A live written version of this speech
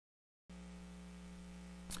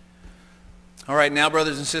All right, now,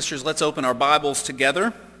 brothers and sisters, let's open our Bibles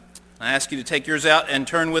together. I ask you to take yours out and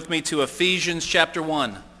turn with me to Ephesians chapter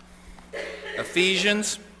 1.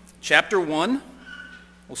 Ephesians chapter 1.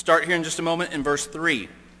 We'll start here in just a moment in verse 3.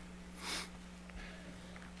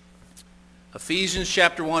 Ephesians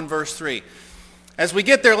chapter 1, verse 3. As we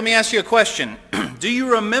get there, let me ask you a question. Do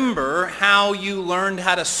you remember how you learned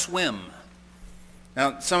how to swim?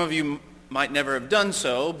 Now, some of you might never have done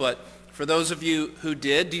so, but for those of you who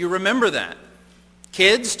did, do you remember that?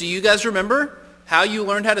 Kids, do you guys remember how you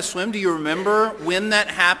learned how to swim? Do you remember when that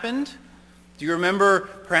happened? Do you remember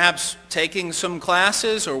perhaps taking some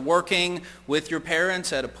classes or working with your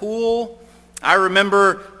parents at a pool? I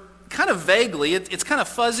remember kind of vaguely, it's kind of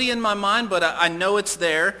fuzzy in my mind, but I know it's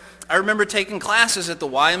there. I remember taking classes at the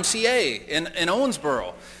YMCA in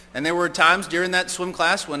Owensboro. And there were times during that swim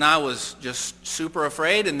class when I was just super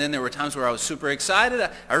afraid, and then there were times where I was super excited.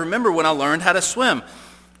 I remember when I learned how to swim.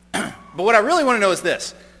 But what I really want to know is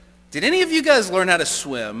this. Did any of you guys learn how to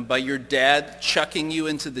swim by your dad chucking you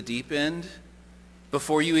into the deep end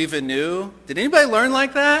before you even knew? Did anybody learn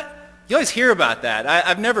like that? You always hear about that.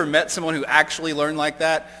 I've never met someone who actually learned like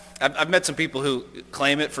that. I've met some people who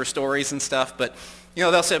claim it for stories and stuff, but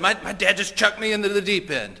they'll say, my dad just chucked me into the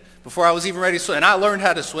deep end before I was even ready to swim. And I learned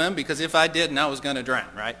how to swim because if I didn't, I was going to drown,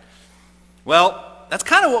 right? Well, that's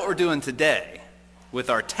kind of what we're doing today with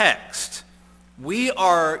our text. We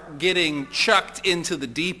are getting chucked into the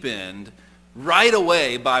deep end right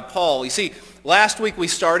away by Paul. You see, last week we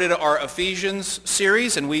started our Ephesians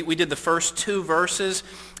series, and we did the first 2 verses,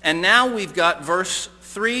 and now we've got verse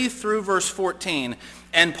 3 through verse 14,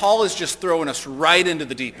 and Paul is just throwing us right into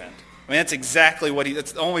the deep end. I mean, that's exactly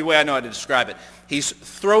that's the only way I know how to describe it. He's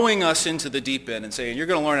throwing us into the deep end and saying, you're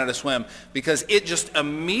going to learn how to swim, because it just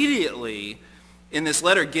immediately in this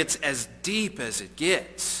letter gets as deep as it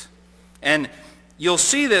gets. And you'll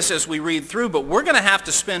see this as we read through, but we're going to have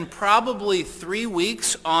to spend probably 3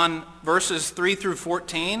 weeks on verses 3 through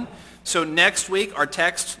 14. So next week, our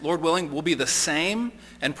text, Lord willing, will be the same,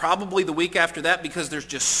 and probably the week after that, because there's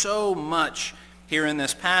just so much here in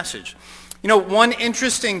this passage. One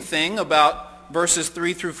interesting thing about verses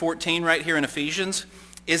 3 through 14 right here in Ephesians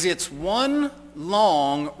is it's one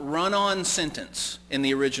long run-on sentence in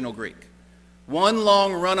the original Greek. One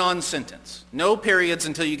long run-on sentence. No periods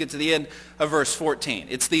until you get to the end of verse 14.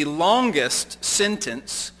 It's the longest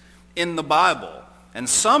sentence in the Bible, and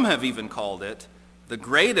some have even called it the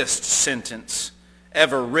greatest sentence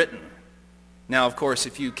ever written. Now, of course,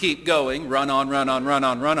 if you keep going, run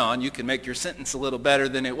on, you can make your sentence a little better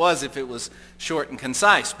than it was if it was short and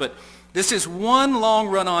concise. But this is one long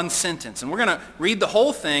run-on sentence, and we're going to read the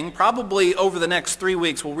whole thing. Probably over the next 3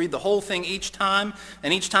 weeks, we'll read the whole thing each time,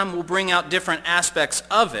 and each time we'll bring out different aspects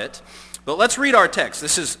of it. But let's read our text.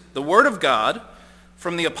 This is the Word of God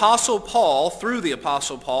from the Apostle Paul, through the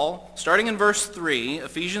Apostle Paul. Starting in verse 3,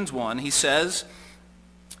 Ephesians 1, he says,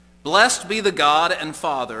 "Blessed be the God and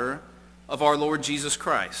Father of our Lord Jesus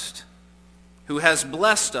Christ, who has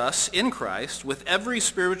blessed us in Christ with every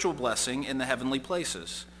spiritual blessing in the heavenly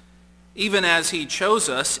places, even as he chose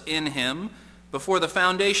us in him before the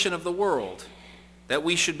foundation of the world, that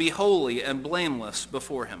we should be holy and blameless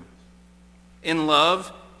before him. In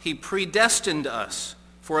love, he predestined us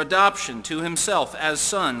for adoption to himself as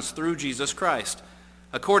sons through Jesus Christ,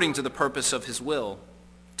 according to the purpose of his will,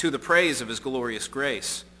 to the praise of his glorious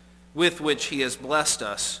grace, with which he has blessed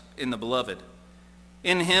us in the beloved.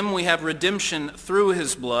 In him we have redemption through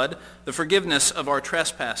his blood, the forgiveness of our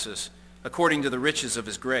trespasses, according to the riches of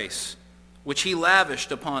his grace, which he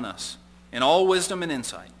lavished upon us in all wisdom and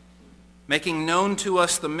insight, making known to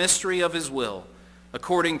us the mystery of his will,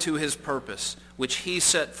 according to his purpose, which he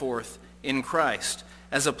set forth in Christ,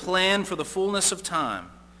 as a plan for the fullness of time,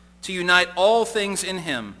 to unite all things in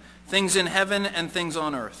him, things in heaven and things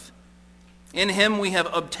on earth. In him we have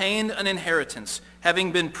obtained an inheritance,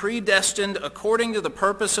 having been predestined according to the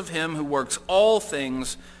purpose of him who works all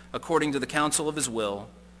things according to the counsel of his will,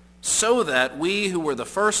 so that we who were the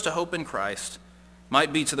first to hope in Christ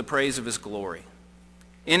might be to the praise of his glory.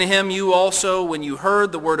 In him you also, when you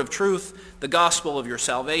heard the word of truth, the gospel of your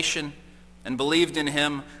salvation, and believed in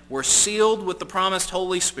him, were sealed with the promised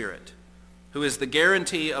Holy Spirit, who is the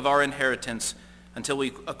guarantee of our inheritance until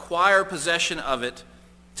we acquire possession of it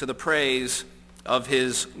to the praise of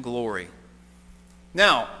his glory."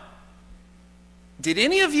 Now, did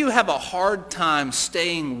any of you have a hard time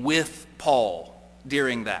staying with Paul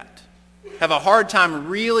during that? Have a hard time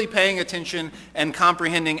really paying attention and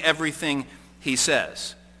comprehending everything he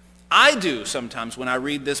says? I do sometimes when I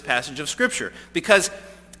read this passage of Scripture, because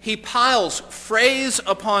he piles phrase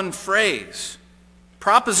upon phrase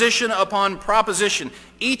proposition upon proposition,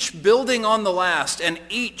 each building on the last and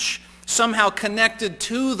each somehow connected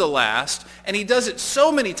to the last. And he does it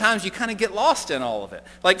so many times you kind of get lost in all of it.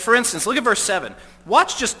 Like, for instance, look at verse 7.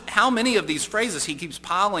 Watch just how many of these phrases he keeps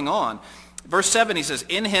piling on. Verse 7, he says,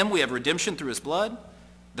 in him we have redemption through his blood,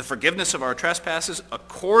 the forgiveness of our trespasses,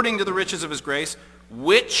 according to the riches of his grace,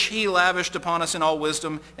 which he lavished upon us in all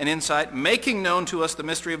wisdom and insight, making known to us the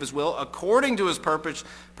mystery of his will, according to his purpose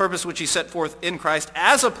which he set forth in Christ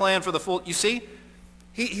as a plan for the full... You see,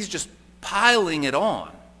 he's just piling it on.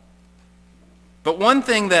 But one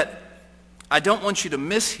thing that I don't want you to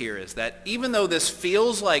miss here is that even though this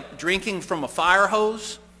feels like drinking from a fire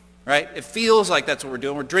hose, right? It feels like that's what we're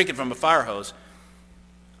doing. We're drinking from a fire hose.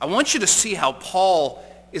 I want you to see how Paul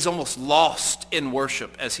is almost lost in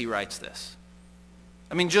worship as he writes this.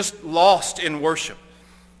 I mean, just lost in worship.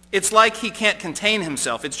 It's like he can't contain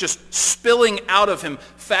himself. It's just spilling out of him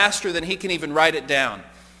faster than he can even write it down.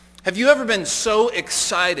 Have you ever been so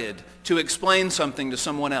excited to explain something to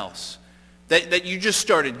someone else that you just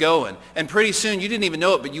started going, and pretty soon you didn't even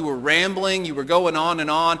know it, but you were rambling, you were going on,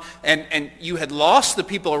 and you had lost the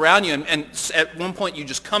people around you, and at one point you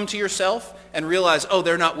just come to yourself and realize, oh,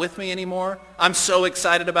 they're not with me anymore. I'm so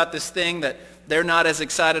excited about this thing that they're not as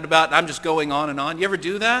excited about, and I'm just going on and on. You ever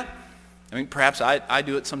do that? I mean, perhaps I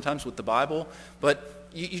do it sometimes with the Bible, but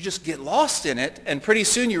you just get lost in it, and pretty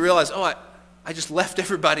soon you realize, oh, I just left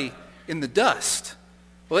everybody in the dust.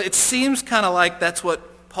 Well, it seems kind of like that's what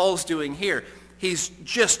Paul's doing here. He's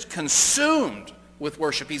just consumed with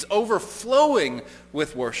worship. He's overflowing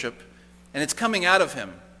with worship, and it's coming out of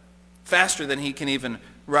him faster than he can even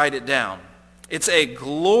write it down. It's a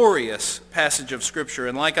glorious passage of Scripture,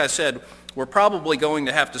 and like I said, we're probably going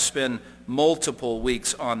to have to spend multiple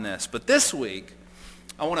weeks on this. But this week,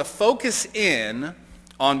 I want to focus in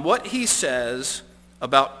on what he says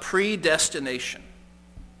about predestination.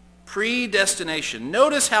 Predestination.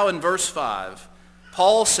 Notice how in verse 5,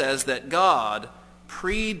 Paul says that God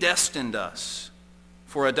predestined us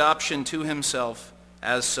for adoption to himself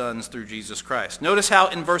as sons through Jesus Christ. Notice how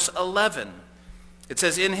in verse 11, it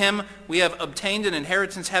says, in him we have obtained an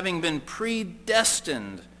inheritance, having been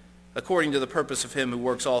predestined according to the purpose of him who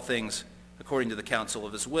works all things according to the counsel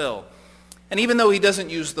of his will. And even though he doesn't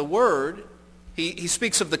use the word, he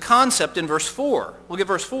speaks of the concept in verse 4. Look at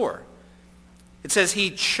verse 4. It says, he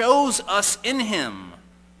chose us in him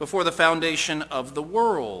before the foundation of the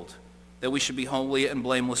world, that we should be holy and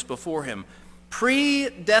blameless before him.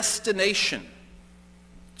 Predestination.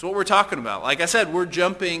 That's what we're talking about. Like I said, we're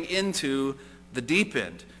jumping into the deep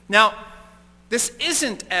end. Now, this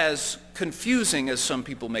isn't as confusing as some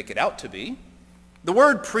people make it out to be. The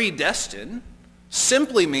word predestined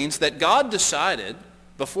simply means that God decided,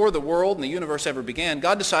 before the world and the universe ever began,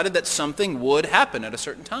 God decided that something would happen at a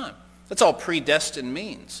certain time. That's all predestined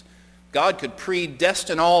means. God could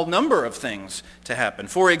predestine all number of things to happen.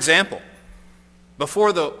 For example,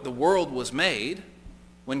 before the world was made,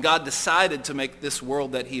 when God decided to make this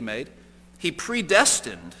world that he made, he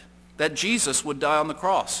predestined that Jesus would die on the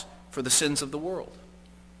cross for the sins of the world.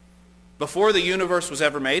 Before the universe was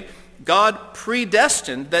ever made, God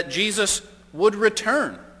predestined that Jesus would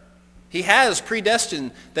return. He has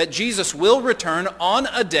predestined that Jesus will return on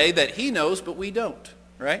a day that he knows, but we don't,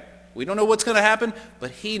 right? We don't know what's going to happen,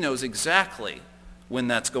 but he knows exactly when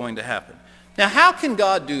that's going to happen. Now, how can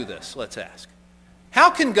God do this, let's ask? How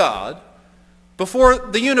can God, before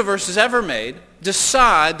the universe is ever made,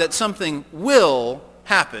 decide that something will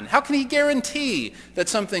happen? How can he guarantee that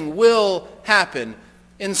something will happen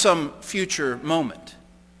in some future moment?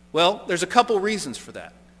 Well, there's a couple reasons for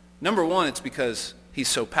that. Number one, it's because he's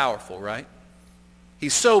so powerful, right?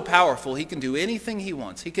 He's so powerful, he can do anything he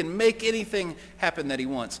wants. He can make anything happen that he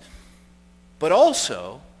wants. But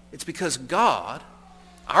also, it's because God,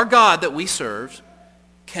 our God that we serve,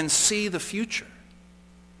 can see the future.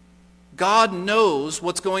 God knows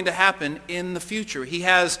what's going to happen in the future. He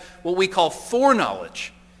has what we call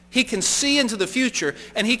foreknowledge. He can see into the future,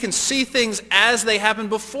 and he can see things as they happen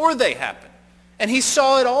before they happen. And he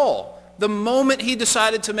saw it all the moment he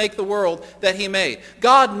decided to make the world that he made.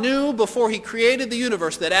 God knew before he created the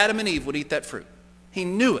universe that Adam and Eve would eat that fruit. He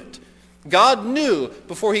knew it. God knew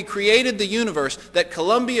before he created the universe that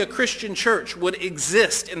Columbia Christian Church would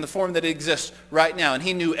exist in the form that it exists right now. And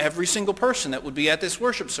he knew every single person that would be at this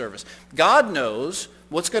worship service. God knows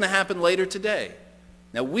what's going to happen later today.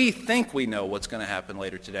 Now, we think we know what's going to happen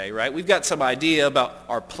later today, right? We've got some idea about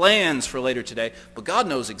our plans for later today, but God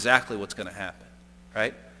knows exactly what's going to happen,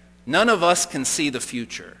 right? None of us can see the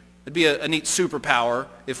future. It'd be a neat superpower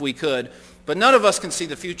if we could, but none of us can see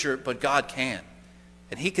the future, but God can.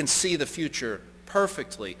 And he can see the future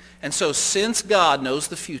perfectly. And so since God knows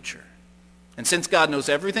the future, and since God knows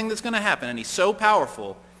everything that's going to happen, and he's so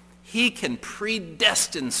powerful, he can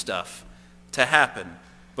predestine stuff to happen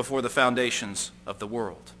before the foundations of the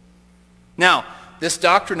world. Now, this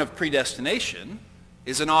doctrine of predestination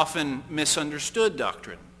is an often misunderstood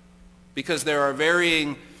doctrine because there are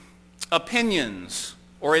varying opinions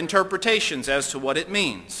or interpretations as to what it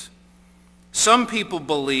means. Some people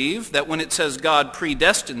believe that when it says God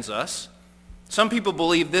predestines us, some people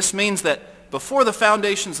believe this means that before the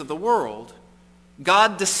foundations of the world,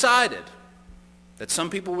 God decided that some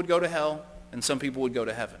people would go to hell and some people would go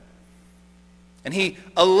to heaven. And he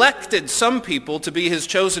elected some people to be his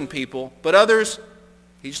chosen people, but others,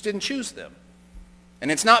 he just didn't choose them.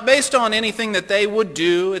 And it's not based on anything that they would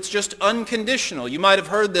do. It's just unconditional. You might have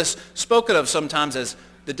heard this spoken of sometimes as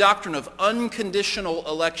the doctrine of unconditional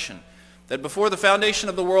election. That before the foundation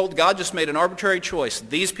of the world, God just made an arbitrary choice.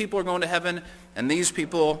 These people are going to heaven and these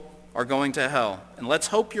people are going to hell. And let's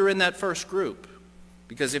hope you're in that first group,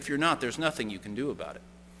 because if you're not, there's nothing you can do about it.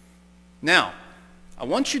 Now, I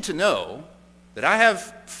want you to know that I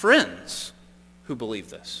have friends who believe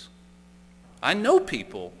this. I know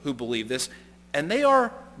people who believe this, and they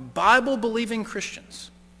are Bible-believing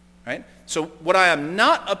Christians, right? So what I am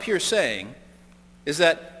not up here saying is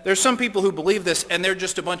that there's some people who believe this and they're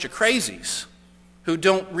just a bunch of crazies who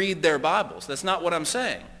don't read their Bibles. That's not what I'm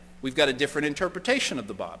saying. We've got a different interpretation of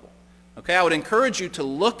the Bible. Okay, I would encourage you to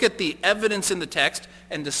look at the evidence in the text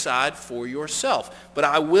and decide for yourself. But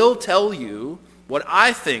I will tell you what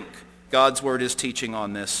I think God's word is teaching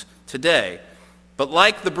on this today. But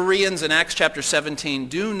like the Bereans in Acts chapter 17,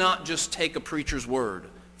 do not just take a preacher's word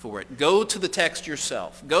for it. Go to the text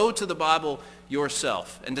yourself. Go to the Bible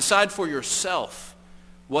yourself and decide for yourself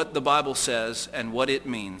what the Bible says and what it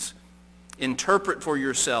means. Interpret for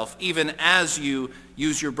yourself, even as you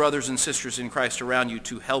use your brothers and sisters in Christ around you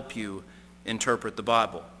to help you interpret the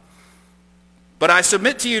Bible. But I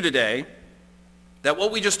submit to you today that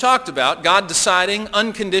what we just talked about, God deciding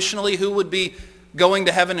unconditionally who would be going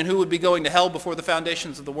to heaven and who would be going to hell before the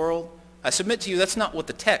foundations of the world, I submit to you that's not what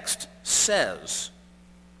the text says.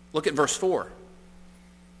 Look at verse 4.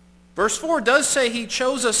 Verse 4 does say he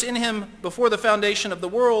chose us in him before the foundation of the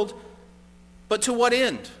world, but to what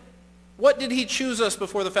end? What did he choose us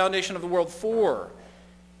before the foundation of the world for?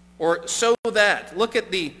 Or so that. Look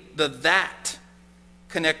at the that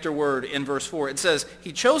connector word in verse 4. It says,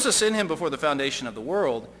 he chose us in him before the foundation of the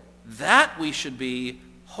world, that we should be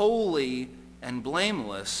holy and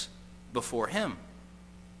blameless before him.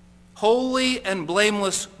 Holy and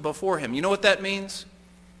blameless before him. You know what that means?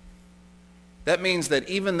 That means that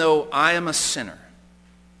even though I am a sinner,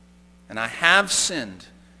 and I have sinned,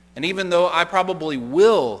 and even though I probably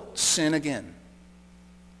will sin again,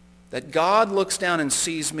 that God looks down and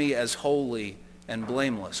sees me as holy and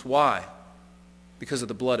blameless. Why? Because of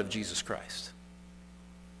the blood of Jesus Christ.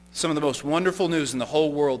 Some of the most wonderful news in the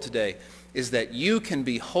whole world today is that you can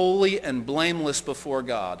be holy and blameless before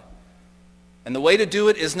God. And the way to do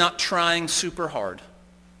it is not trying super hard.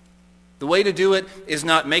 The way to do it is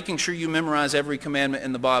not making sure you memorize every commandment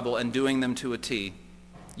in the Bible and doing them to a T.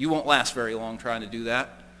 You won't last very long trying to do that.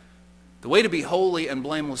 The way to be holy and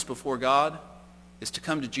blameless before God is to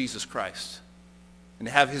come to Jesus Christ and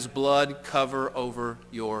to have his blood cover over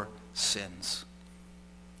your sins.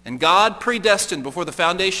 And God predestined before the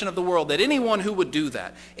foundation of the world that anyone who would do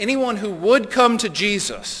that, anyone who would come to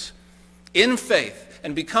Jesus in faith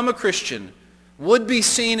and become a Christian, would be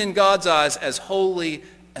seen in God's eyes as holy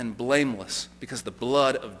and blameless because the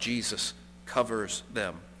blood of Jesus covers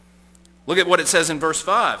them. Look at what it says in verse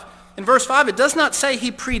 5. In verse 5, it does not say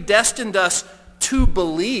he predestined us to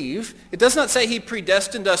believe. It does not say he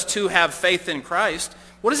predestined us to have faith in Christ.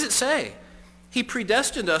 What does it say? He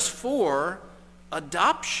predestined us for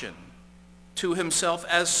adoption to himself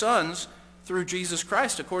as sons through Jesus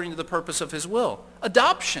Christ according to the purpose of his will.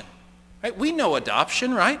 Adoption. Right? We know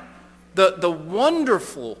adoption, right? The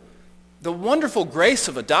wonderful grace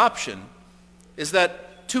of adoption is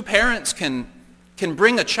that two parents can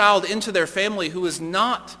bring a child into their family who is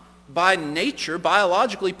not by nature,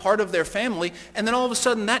 biologically part of their family, and then all of a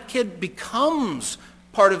sudden that kid becomes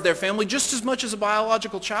part of their family just as much as a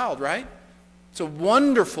biological child, right? It's a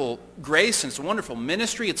wonderful grace and it's a wonderful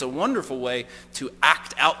ministry. It's a wonderful way to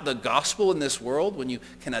act out the gospel in this world when you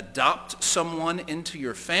can adopt someone into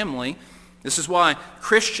your family. This is why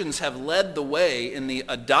Christians have led the way in the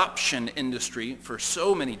adoption industry for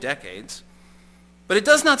so many decades. But it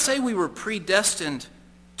does not say we were predestined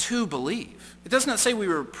to believe. It does not say we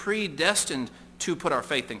were predestined to put our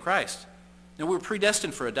faith in Christ. No, we were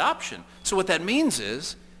predestined for adoption. So what that means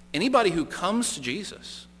is anybody who comes to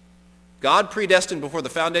Jesus God predestined before the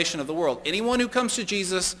foundation of the world. Anyone who comes to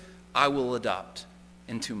Jesus, I will adopt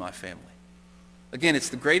into my family. Again, it's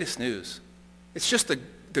the greatest news. It's just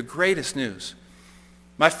the greatest news.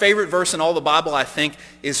 My favorite verse in all the Bible, I think,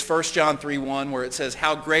 is 1 John 3:1, where it says,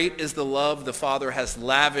 "How great is the love the Father has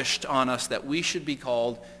lavished on us that we should be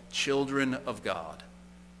called children of God."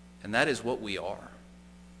 And that is what we are.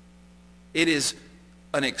 It is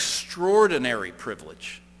an extraordinary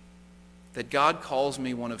privilege that God calls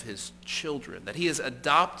me one of his children, that he has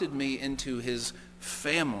adopted me into his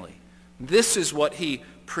family. This is what he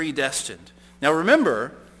predestined. Now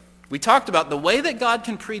remember, we talked about the way that God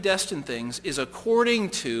can predestine things is according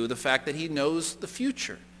to the fact that he knows the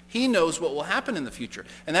future. He knows what will happen in the future.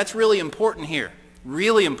 And that's really important here,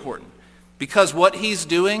 really important. Because what he's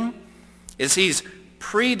doing is he's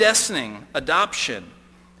predestining adoption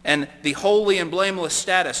and the holy and blameless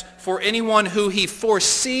status for anyone who he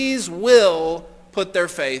foresees will put their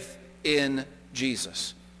faith in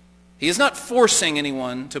Jesus. He is not forcing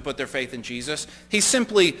anyone to put their faith in Jesus. He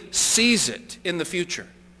simply sees it in the future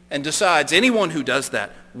and decides anyone who does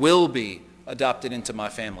that will be adopted into my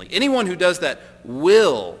family. Anyone who does that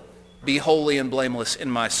will be holy and blameless in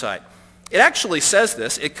my sight. It actually says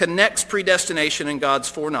this. It connects predestination and God's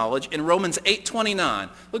foreknowledge in Romans 8:29.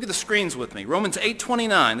 Look at the screens with me. Romans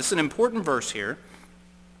 8:29. This is an important verse here.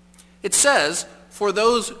 It says, "For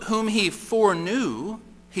those whom he foreknew,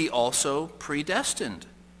 he also predestined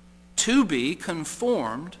to be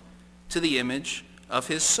conformed to the image of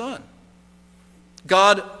his Son."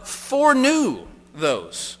 God foreknew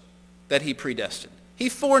those that he predestined. He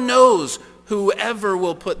foreknows whoever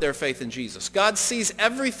will put their faith in Jesus. God sees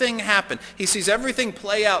everything happen. He sees everything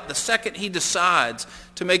play out the second he decides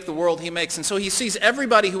to make the world he makes. And so he sees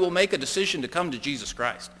everybody who will make a decision to come to Jesus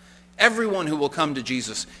Christ. Everyone who will come to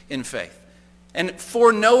Jesus in faith. And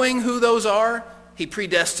foreknowing who those are, he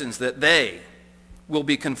predestines that they will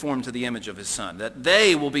be conformed to the image of his Son, that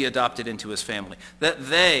they will be adopted into his family, that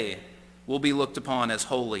they will be looked upon as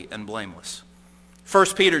holy and blameless.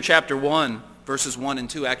 1 Peter chapter 1, verses 1 and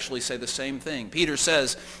 2 actually say the same thing. Peter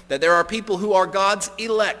says that there are people who are God's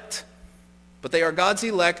elect, but they are God's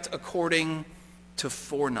elect according to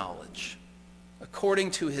foreknowledge,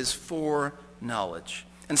 according to his foreknowledge.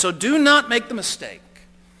 And so do not make the mistake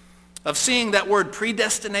of seeing that word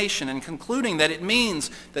predestination and concluding that it means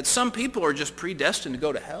that some people are just predestined to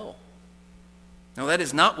go to hell. No, that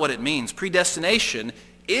is not what it means. Predestination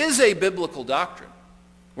is a biblical doctrine.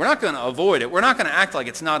 We're not going to avoid it. We're not going to act like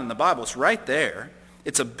it's not in the Bible. It's right there.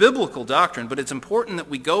 It's a biblical doctrine, but it's important that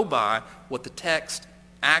we go by what the text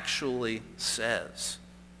actually says.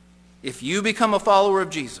 If you become a follower of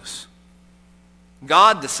Jesus,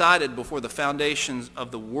 God decided before the foundations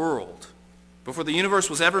of the world, before the universe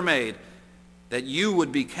was ever made, that you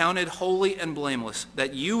would be counted holy and blameless,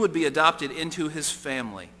 that you would be adopted into his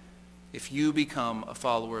family if you become a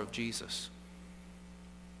follower of Jesus.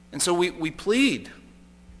 And so we plead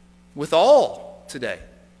with all today.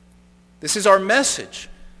 This is our message.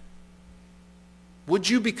 Would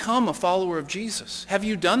you become a follower of Jesus? Have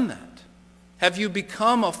you done that? Have you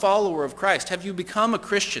become a follower of Christ? Have you become a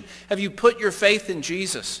Christian? Have you put your faith in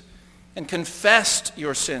Jesus and confessed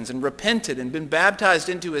your sins and repented and been baptized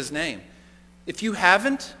into his name? If you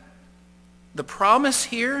haven't, the promise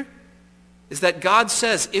here is that God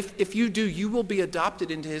says, if you do, you will be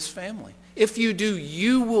adopted into his family. If you do,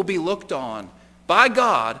 you will be looked on by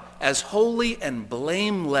God as holy and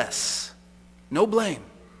blameless. No blame.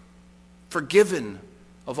 Forgiven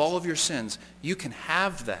of all of your sins. You can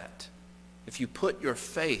have that if you put your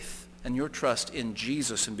faith and your trust in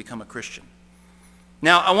Jesus and become a Christian.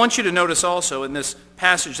 Now, I want you to notice also in this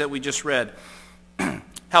passage that we just read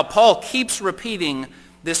how Paul keeps repeating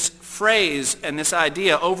this phrase and this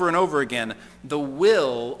idea over and over again, the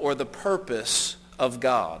will or the purpose of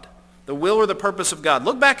God. The will or the purpose of God.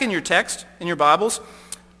 Look back in your text, in your Bibles.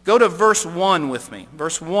 Go to verse 1 with me.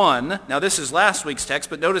 Verse 1. Now this is last week's text,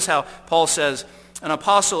 but notice how Paul says, an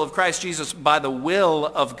apostle of Christ Jesus by the will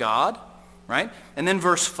of God. Right? And then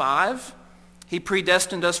verse 5. He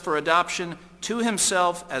predestined us for adoption to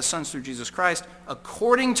himself as sons through Jesus Christ,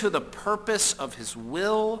 according to the purpose of his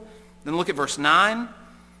will. Then look at verse 9.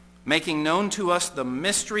 Making known to us the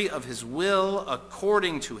mystery of his will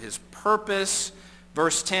according to his purpose.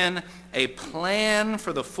 Verse 10, a plan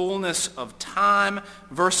for the fullness of time.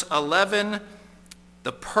 Verse 11,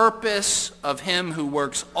 the purpose of him who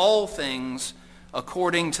works all things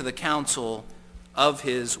according to the counsel of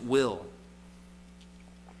his will.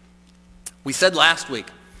 We said last week,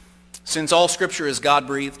 since all Scripture is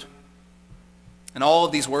God-breathed, and all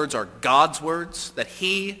of these words are God's words that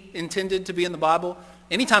he intended to be in the Bible,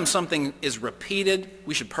 anytime something is repeated,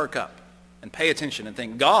 we should perk up. and pay attention and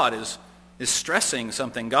think God is stressing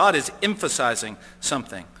something. God is emphasizing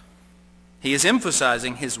something. He is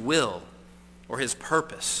emphasizing his will or his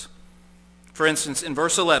purpose. For instance, in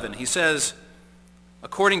verse 11, he says,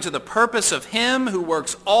 according to the purpose of him who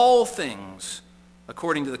works all things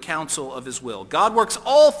according to the counsel of his will. God works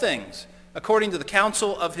all things according to the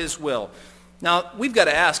counsel of his will. Now, we've got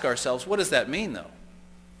to ask ourselves, what does that mean, though?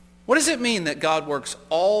 What does it mean that God works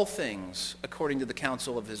all things according to the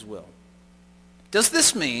counsel of his will? Does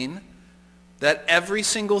this mean that every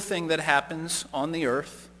single thing that happens on the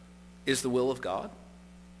earth is the will of God?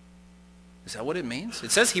 Is that what it means?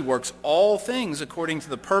 It says he works all things according to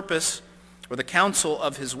the purpose or the counsel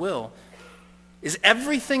of his will. Is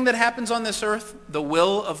everything that happens on this earth the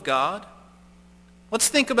will of God? Let's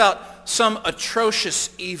think about some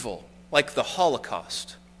atrocious evil like the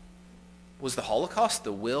Holocaust. Was the Holocaust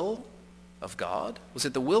the will of God? Was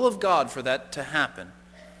it the will of God for that to happen?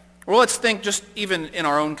 Or let's think just even in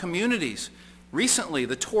our own communities. Recently,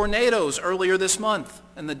 the tornadoes earlier this month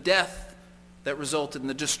and the death that resulted and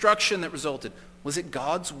the destruction that resulted. Was it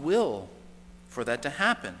God's will for that to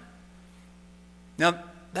happen? Now,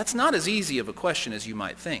 that's not as easy of a question as you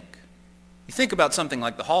might think. You think about something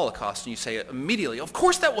like the Holocaust and you say immediately, of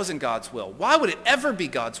course that wasn't God's will. Why would it ever be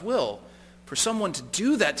God's will for someone to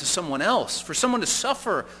do that to someone else, for someone to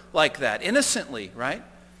suffer like that innocently, right?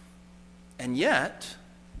 And yet,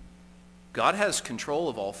 God has control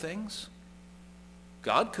of all things.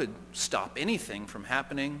 God could stop anything from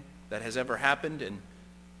happening that has ever happened, and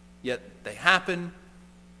yet they happen,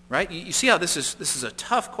 right? You see how this is a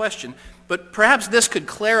tough question, but perhaps this could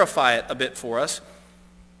clarify it a bit for us.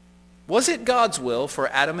 Was it God's will for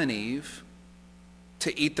Adam and Eve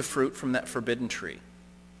to eat the fruit from that forbidden tree?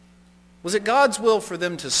 Was it God's will for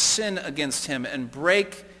them to sin against him and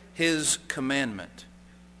break his commandment?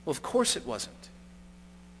 Well, of course it wasn't.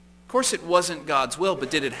 Of course it wasn't God's will,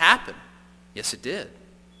 but did it happen? Yes, it did.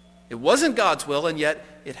 It wasn't God's will, and yet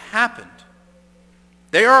it happened.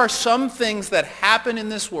 There are some things that happen in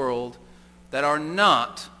this world that are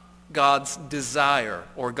not God's desire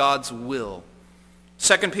or God's will.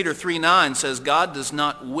 2 Peter 3:9 says, God does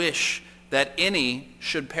not wish that any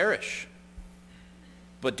should perish.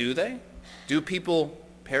 But do they? Do people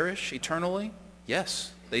perish eternally?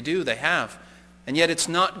 Yes, they do. They have. And yet it's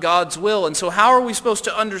not God's will. And so how are we supposed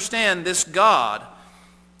to understand this God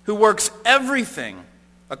who works everything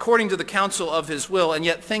according to the counsel of his will, and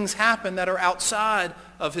yet things happen that are outside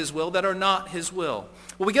of his will, that are not his will?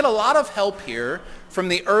 Well, we get a lot of help here from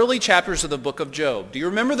the early chapters of the book of Job. Do you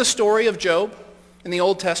remember the story of Job in the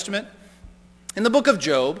Old Testament? In the book of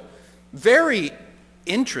Job, very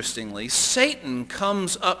interestingly, Satan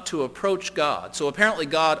comes up to approach God. So apparently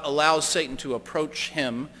God allows Satan to approach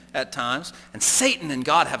him at times, and Satan and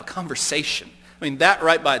God have a conversation. I mean, that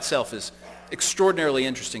right by itself is extraordinarily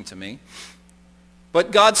interesting to me.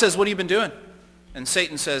 But God says, what have you been doing? And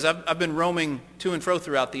Satan says, I've been roaming to and fro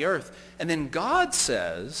throughout the earth. And then God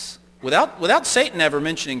says, without Satan ever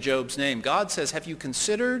mentioning Job's name, God says, have you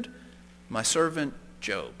considered my servant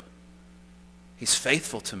Job? He's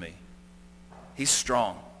faithful to me. He's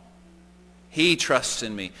strong. He trusts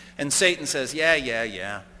in me. And Satan says,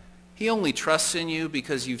 yeah. He only trusts in you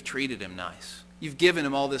because you've treated him nice. You've given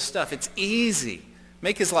him all this stuff. It's easy.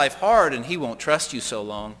 Make his life hard and he won't trust you so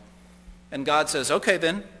long. And God says, okay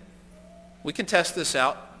then, we can test this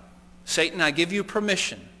out. Satan, I give you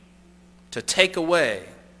permission to take away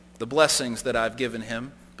the blessings that I've given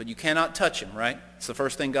him, but you cannot touch him, right? It's the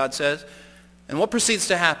first thing God says. And what proceeds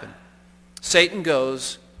to happen? Satan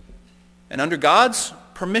goes and under God's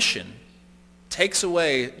permission takes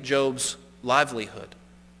away Job's livelihood,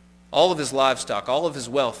 all of his livestock, all of his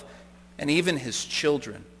wealth, and even his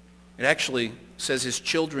children. It actually says his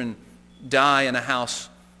children die in a house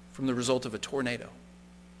from the result of a tornado.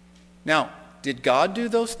 Now, did God do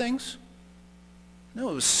those things? No,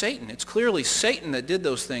 it was Satan. It's clearly Satan that did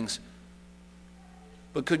those things.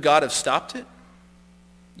 But could God have stopped it?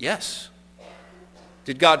 Yes.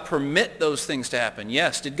 Did God permit those things to happen?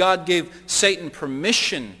 Yes. Did God give Satan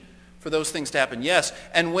permission for those things to happen? Yes.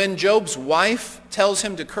 And when Job's wife tells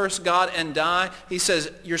him to curse God and die, he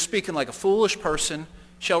says, you're speaking like a foolish person.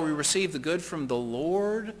 Shall we receive the good from the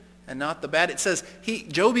Lord and not the bad? It says,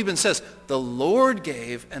 Job even says, the Lord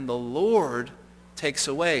gave and the Lord takes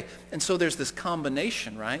away. And so there's this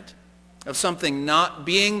combination, right, of something not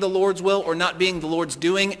being the Lord's will or not being the Lord's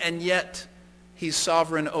doing, and yet he's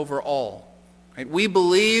sovereign over all. Right? We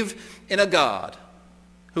believe in a God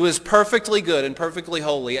who is perfectly good and perfectly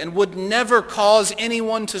holy and would never cause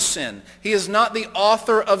anyone to sin. He is not the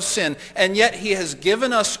author of sin, and yet he has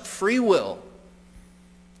given us free will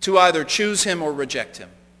to either choose him or reject him.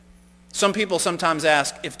 Some people sometimes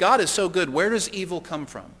ask, if God is so good, where does evil come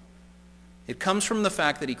from? It comes from the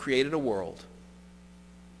fact that he created a world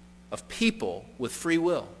of people with free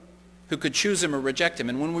will who could choose him or reject him.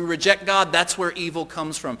 And when we reject God, that's where evil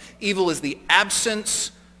comes from. Evil is the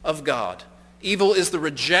absence of God. Evil is the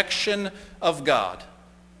rejection of God.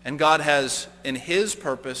 And God has, in his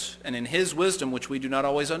purpose and in his wisdom, which we do not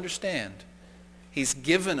always understand, he's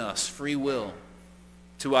given us free will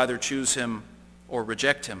to either choose him or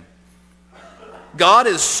reject him. God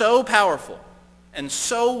is so powerful and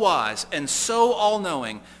so wise and so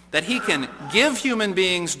all-knowing that he can give human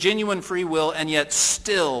beings genuine free will and yet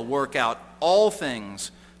still work out all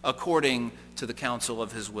things according to the counsel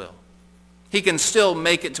of his will. He can still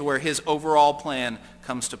make it to where his overall plan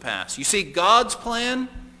comes to pass. You see, God's plan,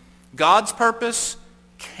 God's purpose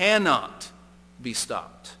cannot be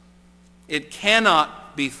stopped. It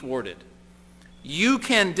cannot be thwarted. You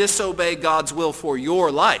can disobey God's will for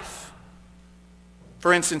your life.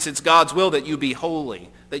 For instance, it's God's will that you be holy,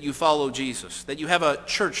 that you follow Jesus, that you have a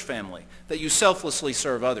church family, that you selflessly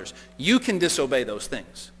serve others. You can disobey those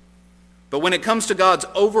things. But when it comes to God's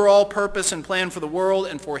overall purpose and plan for the world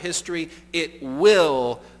and for history, it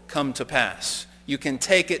will come to pass. You can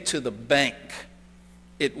take it to the bank.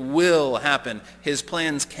 It will happen. His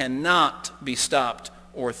plans cannot be stopped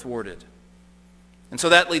or thwarted. And so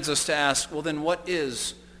that leads us to ask, well then what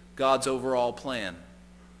is God's overall plan?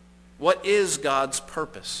 What is God's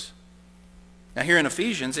purpose? Now here in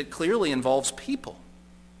Ephesians, it clearly involves people.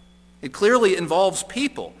 It clearly involves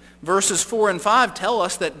people. Verses 4 and 5 tell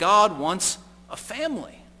us that God wants a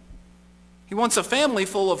family. He wants a family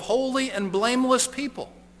full of holy and blameless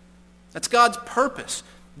people. That's God's purpose.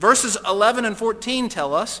 Verses 11 and 14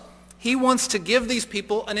 tell us he wants to give these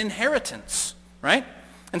people an inheritance, right?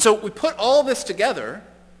 And so we put all this together.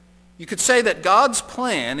 You could say that God's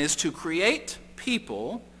plan is to create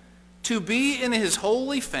people to be in his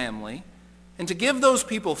holy family and to give those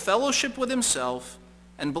people fellowship with himself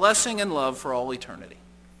and blessing and love for all eternity.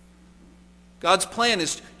 God's plan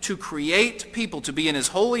is to create people to be in his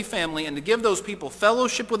holy family and to give those people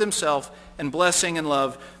fellowship with himself and blessing and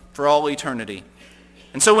love for all eternity.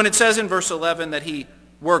 And so when it says in verse 11 that he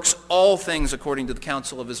works all things according to the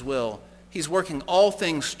counsel of his will, he's working all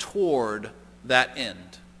things toward that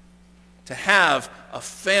end. To have a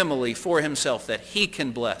family for himself that he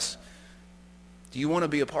can bless. Do you want to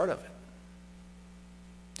be a part of it?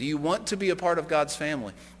 Do you want to be a part of God's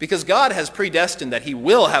family? Because God has predestined that he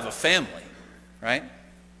will have a family, right?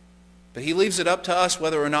 But he leaves it up to us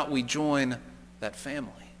whether or not we join that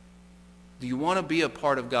family. Do you want to be a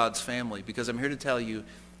part of God's family? Because I'm here to tell you,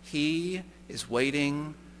 he is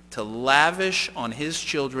waiting to lavish on his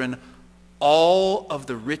children all of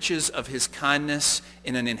the riches of his kindness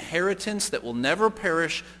in an inheritance that will never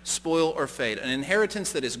perish, spoil, or fade. An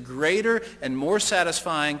inheritance that is greater and more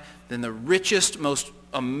satisfying than the richest, most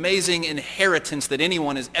amazing inheritance that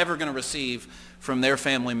anyone is ever going to receive from their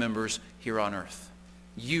family members here on earth.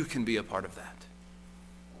 You can be a part of that.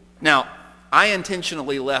 Now, I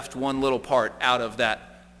intentionally left one little part out of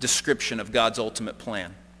that description of God's ultimate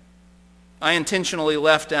plan. I intentionally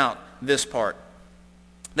left out this part.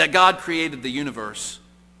 That God created the universe,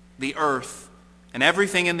 the earth, and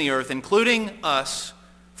everything in the earth, including us,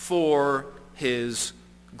 for his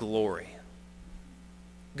glory.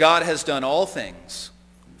 God has done all things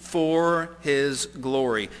for his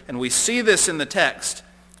glory. And we see this in the text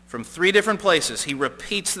from 3 different places. He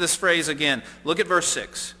repeats this phrase again. Look at verse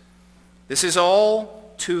 6. This is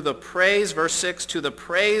all to the praise, verse 6, to the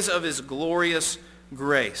praise of his glorious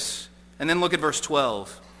grace. And then look at verse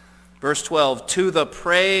 12. Verse 12, to the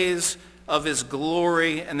praise of his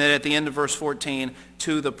glory. And then at the end of verse 14,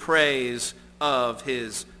 to the praise of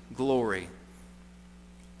his glory.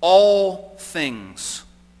 All things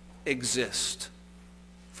exist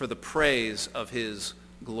for the praise of his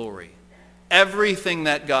glory. Everything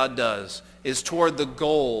that God does is toward the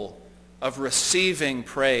goal of receiving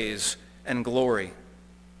praise and glory.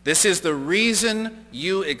 This is the reason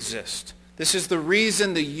you exist. This is the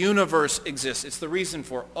reason the universe exists. It's the reason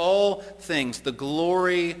for all things, the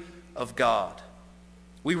glory of God.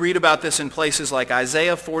 We read about this in places like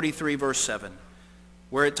Isaiah 43, verse 7,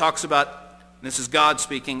 where it talks about, this is God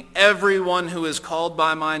speaking, everyone who is called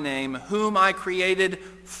by my name, whom I created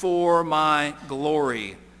for my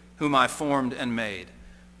glory, whom I formed and made.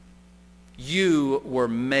 You were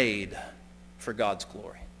made for God's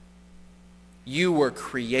glory. You were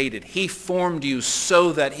created. He formed you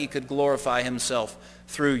so that he could glorify himself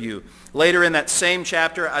through you. Later in that same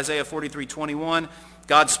chapter, Isaiah 43:21,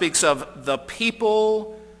 God speaks of the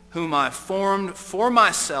people whom I formed for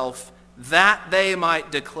myself that they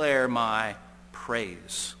might declare my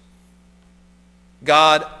praise.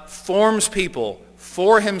 God forms people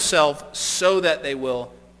for himself so that they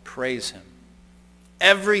will praise him.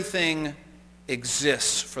 Everything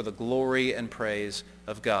exists for the glory and praise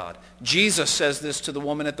of God. Jesus says this to the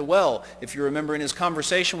woman at the well. If you remember in his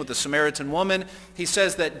conversation with the Samaritan woman, he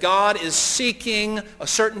says that God is seeking a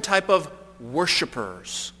certain type of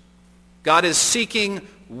worshipers. God is seeking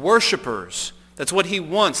worshipers. That's what he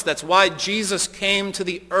wants. That's why Jesus came to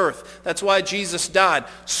the earth. That's why Jesus died,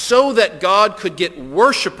 so that God could get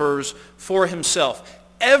worshipers for himself.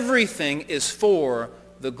 Everything is for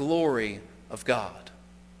the glory of God.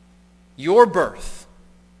 Your birth,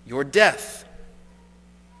 your death,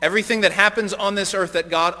 everything that happens on this earth that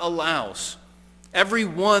God allows, every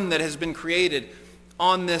one that has been created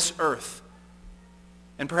on this earth,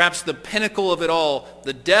 and perhaps the pinnacle of it all,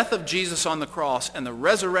 the death of Jesus on the cross and the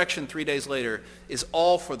resurrection 3 days later, is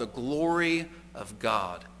all for the glory of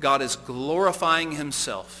God. God is glorifying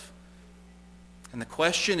himself. And the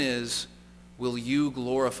question is, will you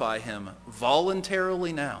glorify him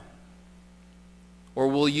voluntarily now? Or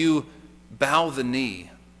will you bow the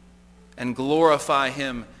knee and glorify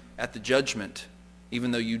him at the judgment,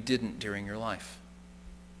 even though you didn't during your life?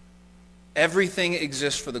 Everything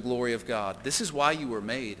exists for the glory of God. This is why you were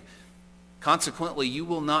made. Consequently, you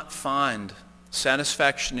will not find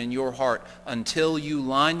satisfaction in your heart until you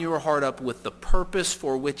line your heart up with the purpose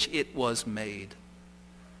for which it was made.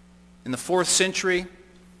 In the 4th century,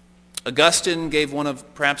 Augustine gave one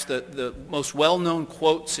of perhaps the most well-known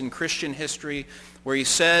quotes in Christian history, where he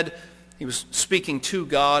said, he was speaking to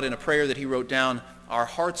God in a prayer that he wrote down, "Our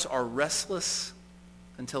hearts are restless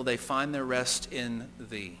until they find their rest in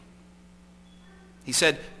thee." He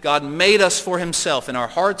said, God made us for himself. In our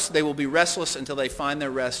hearts, they will be restless until they find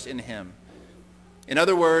their rest in him. In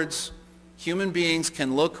other words, human beings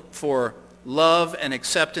can look for love and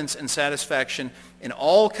acceptance and satisfaction in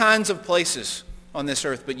all kinds of places on this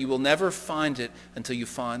earth, but you will never find it until you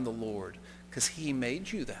find the Lord, because he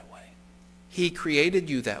made you that way. He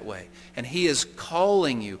created you that way, and he is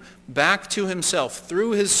calling you back to himself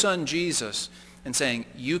through his son Jesus, and saying,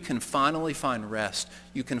 you can finally find rest.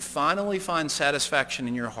 You can finally find satisfaction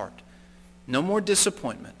in your heart. No more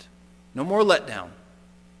disappointment. No more letdown.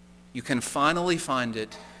 You can finally find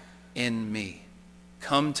it in me.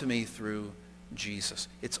 Come to me through Jesus.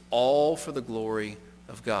 It's all for the glory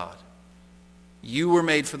of God. You were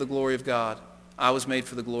made for the glory of God. I was made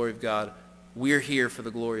for the glory of God. We're here for the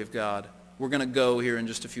glory of God. We're going to go here in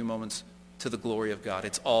just a few moments to the glory of God.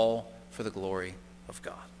 It's all for the glory of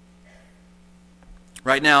God.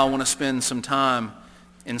 Right now, I want to spend some time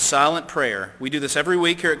in silent prayer. We do this every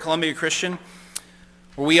week here at Columbia Christian,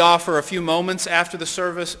 where we offer a few moments after the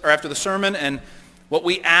service or after the sermon, and what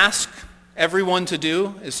we ask everyone to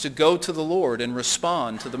do is to go to the Lord and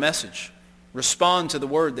respond to the message. Respond to the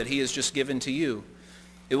word that he has just given to you.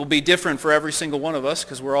 It will be different for every single one of us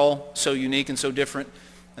because we're all so unique and so different,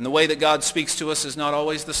 and the way that God speaks to us is not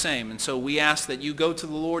always the same. And so we ask that you go to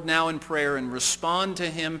the Lord now in prayer and respond to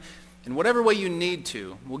him in whatever way you need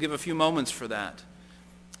to. We'll give a few moments for that.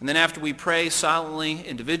 And then after we pray silently,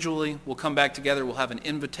 individually, we'll come back together. We'll have an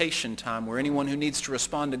invitation time where anyone who needs to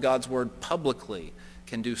respond to God's word publicly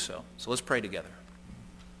can do so. So let's pray together.